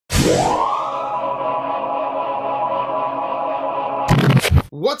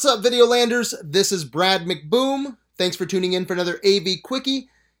What's up, Videolanders? This is Brad McBoom. Thanks for tuning in for another AV Quickie.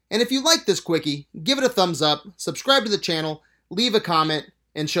 And if you like this Quickie, give it a thumbs up, subscribe to the channel, leave a comment,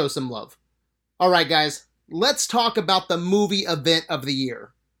 and show some love. Alright guys, let's talk about the movie event of the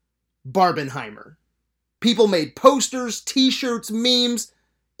year. Barbenheimer. People made posters, t-shirts, memes.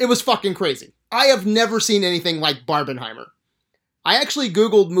 It was fucking crazy. I have never seen anything like Barbenheimer. I actually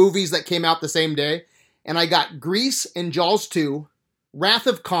Googled movies that came out the same day, and I got Grease and Jaws 2, Wrath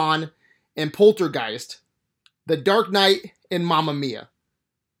of Khan, and Poltergeist, The Dark Knight, and Mamma Mia.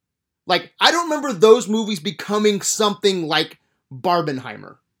 Like, I don't remember those movies becoming something like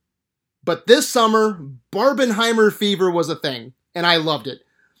Barbenheimer. But this summer, Barbenheimer fever was a thing, and I loved it.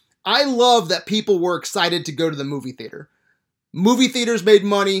 I love that people were excited to go to the movie theater. Movie theaters made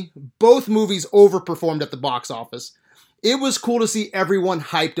money, both movies overperformed at the box office. It was cool to see everyone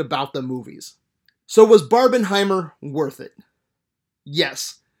hyped about the movies. So was Barbenheimer worth it?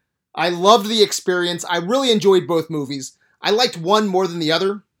 Yes. I loved the experience. I really enjoyed both movies. I liked one more than the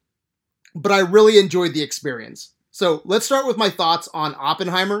other, but I really enjoyed the experience. So let's start with my thoughts on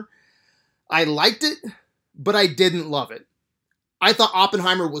Oppenheimer. I liked it, but I didn't love it. I thought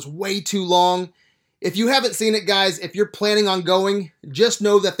Oppenheimer was way too long. If you haven't seen it, guys, if you're planning on going, just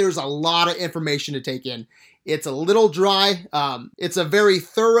know that there's a lot of information to take in. It's a little dry. It's a very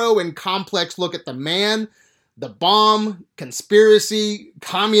thorough and complex look at the man, the bomb, conspiracy,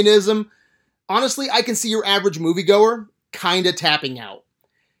 communism. Honestly, I can see your average moviegoer kind of tapping out.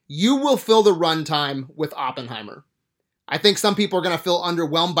 You will fill the runtime with Oppenheimer. I think some people are going to feel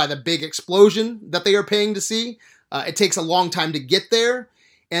underwhelmed by the big explosion that they are paying to see. It takes a long time to get there.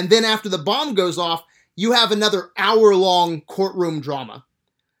 And then after the bomb goes off, you have another hour-long courtroom drama.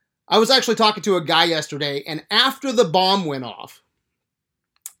 I was actually talking to a guy yesterday, and after the bomb went off,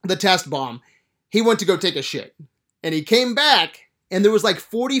 the test bomb, he went to go take a shit. And he came back, and there was like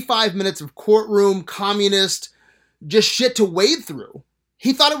 45 minutes of courtroom, communist, just shit to wade through.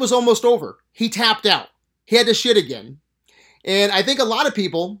 He thought it was almost over. He tapped out. He had to shit again. And I think a lot of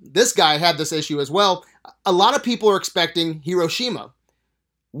people, this guy had this issue as well, a lot of people are expecting Hiroshima.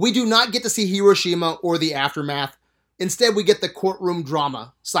 We do not get to see Hiroshima or the aftermath. Instead, we get the courtroom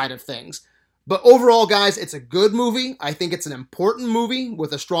drama side of things. But overall, guys, it's a good movie. I think it's an important movie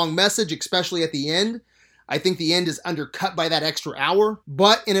with a strong message, especially at the end. I think the end is undercut by that extra hour,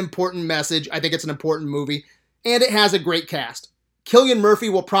 but an important message. I think it's an important movie, and it has a great cast. Cillian Murphy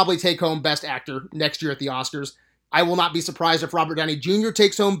will probably take home Best Actor next year at the Oscars. I will not be surprised if Robert Downey Jr.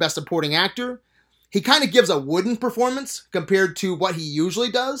 takes home Best Supporting Actor. He kind of gives a wooden performance compared to what he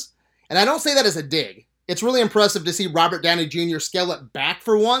usually does, and I don't say that as a dig. It's really impressive to see Robert Downey Jr. scale it back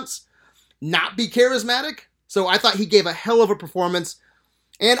for once, not be charismatic. So I thought he gave a hell of a performance.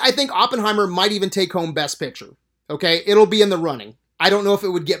 And I think Oppenheimer might even take home Best Picture. Okay, it'll be in the running. I don't know if it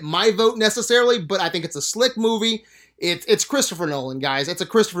would get my vote necessarily, but I think it's a slick movie. It's Christopher Nolan, guys. It's a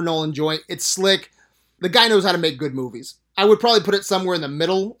Christopher Nolan joint. It's slick. The guy knows how to make good movies. I would probably put it somewhere in the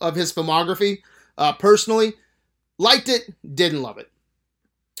middle of his filmography. Personally, liked it, didn't love it.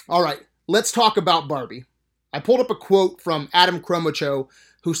 All right. Let's talk about Barbie. I pulled up a quote from Adam Cromacho,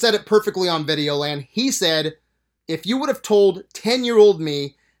 who said it perfectly on Videoland. He said, "If you would have told 10-year-old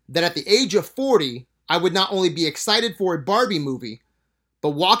me that at the age of 40, I would not only be excited for a Barbie movie, but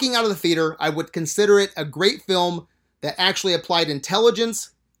walking out of the theater, I would consider it a great film that actually applied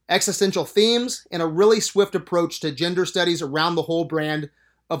intelligence, existential themes, and a really swift approach to gender studies around the whole brand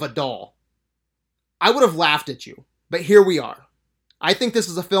of a doll." I would have laughed at you, but here we are. I think this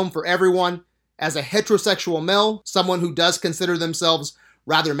is a film for everyone. As a heterosexual male, someone who does consider themselves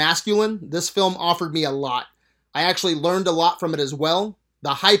rather masculine, this film offered me a lot. I actually learned a lot from it as well.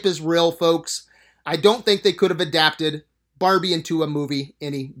 The hype is real, folks. I don't think they could have adapted Barbie into a movie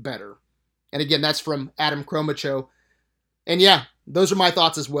any better. And again, that's from Adam Cromacho. And yeah, those are my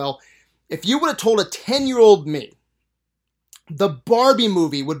thoughts as well. If you would have told a 10-year-old me the Barbie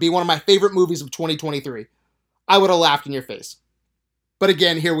movie would be one of my favorite movies of 2023, I would have laughed in your face. But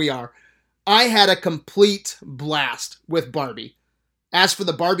again, here we are. I had a complete blast with Barbie. As for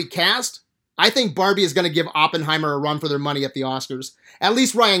the Barbie cast, I think Barbie is going to give Oppenheimer a run for their money at the Oscars. At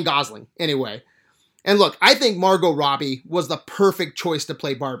least Ryan Gosling, anyway. And look, I think Margot Robbie was the perfect choice to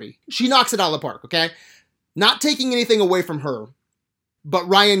play Barbie. She knocks it out of the park, okay? Not taking anything away from her, but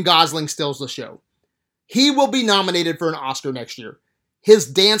Ryan Gosling steals the show. He will be nominated for an Oscar next year. His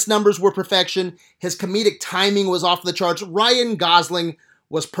dance numbers were perfection. His comedic timing was off the charts. Ryan Gosling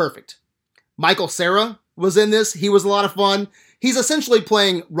was perfect. Michael Cera was in this. He was a lot of fun. He's essentially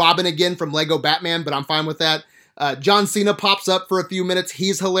playing Robin again from Lego Batman, but I'm fine with that. John Cena pops up for a few minutes.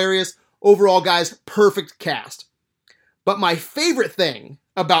 He's hilarious. Overall, guys, perfect cast. But my favorite thing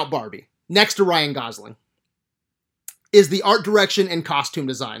about Barbie, next to Ryan Gosling, is the art direction and costume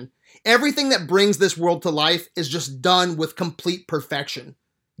design. Everything that brings this world to life is just done with complete perfection.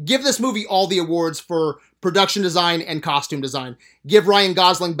 Give this movie all the awards for production design and costume design. Give Ryan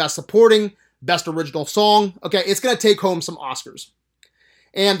Gosling Best Supporting, Best Original Song. Okay, it's going to take home some Oscars.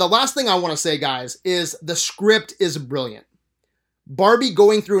 And the last thing I want to say, guys, is the script is brilliant. Barbie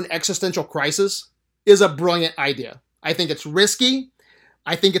going through an existential crisis is a brilliant idea. I think it's risky.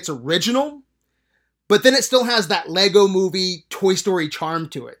 I think it's original. But then it still has that Lego movie, Toy Story charm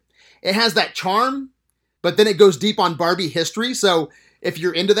to it. It has that charm, but then it goes deep on Barbie history. So if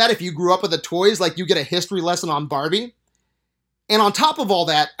you're into that, if you grew up with the toys, like you get a history lesson on Barbie. And on top of all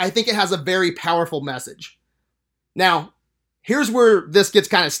that, I think it has a very powerful message. Now, here's where this gets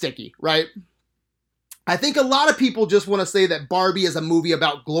kind of sticky, right? I think a lot of people just want to say that Barbie is a movie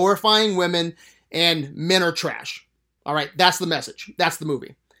about glorifying women and men are trash. All right, that's the message. That's the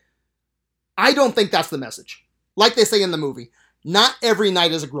movie. I don't think that's the message. Like they say in the movie, not every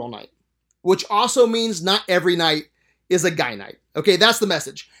night is a girl night, which also means not every night is a guy night. Okay, that's the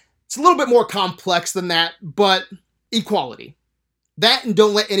message. It's a little bit more complex than that, but equality. That and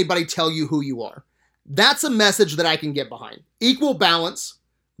don't let anybody tell you who you are. That's a message that I can get behind. Equal balance,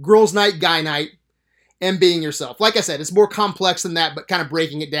 girls night, guy night, and being yourself. Like I said, it's more complex than that, but kind of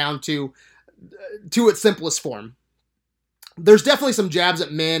breaking it down to its simplest form. There's definitely some jabs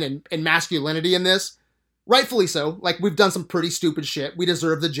at men and masculinity in this. Rightfully so. Like, we've done some pretty stupid shit. We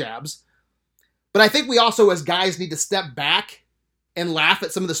deserve the jabs. But I think we also, as guys, need to step back and laugh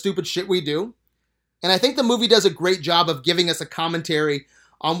at some of the stupid shit we do. And I think the movie does a great job of giving us a commentary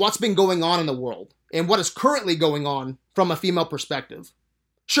on what's been going on in the world and what is currently going on from a female perspective.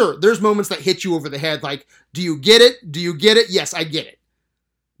 Sure, there's moments that hit you over the head like, do you get it? Do you get it? Yes, I get it.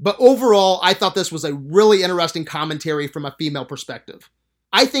 But overall, I thought this was a really interesting commentary from a female perspective.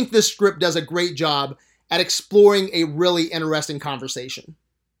 I think this script does a great job at exploring a really interesting conversation.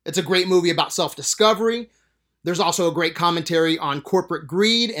 It's a great movie about self-discovery. There's also a great commentary on corporate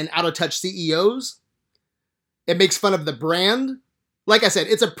greed and out-of-touch CEOs. It makes fun of the brand. Like I said,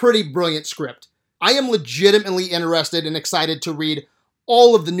 it's a pretty brilliant script. I am legitimately interested and excited to read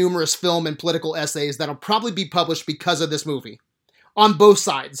all of the numerous film and political essays that'll probably be published because of this movie, on both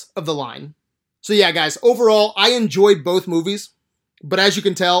sides of the line. So yeah, guys, overall, I enjoyed both movies, but as you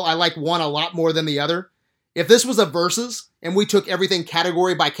can tell, I like one a lot more than the other. If this was a versus, and we took everything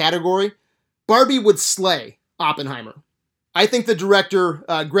category by category, Barbie would slay Oppenheimer. I think the director,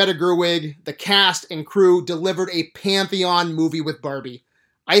 Greta Gerwig, the cast and crew delivered a pantheon movie with Barbie.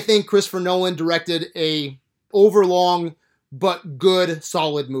 I think Christopher Nolan directed a overlong but good,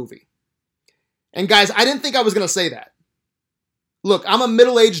 solid movie. And guys, I didn't think I was going to say that. Look, I'm a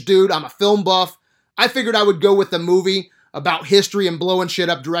middle-aged dude. I'm a film buff. I figured I would go with the movie about history and blowing shit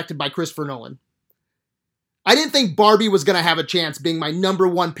up directed by Christopher Nolan. I didn't think Barbie was going to have a chance being my number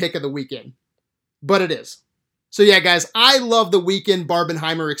one pick of the weekend. But it is. So yeah, guys, I love the weekend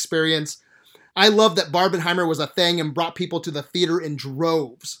Barbenheimer experience. I love that Barbenheimer was a thing and brought people to the theater in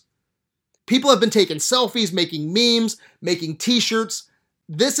droves. People have been taking selfies, making memes, making t-shirts.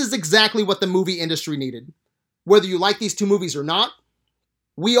 This is exactly what the movie industry needed. Whether you like these two movies or not,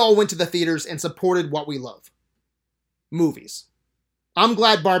 we all went to the theaters and supported what we love. Movies. I'm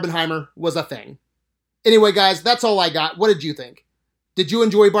glad Barbenheimer was a thing. Anyway, guys, that's all I got. What did you think? Did you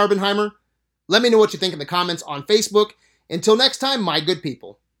enjoy Barbenheimer? Let me know what you think in the comments on Facebook. Until next time, my good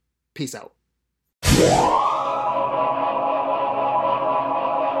people. Peace out.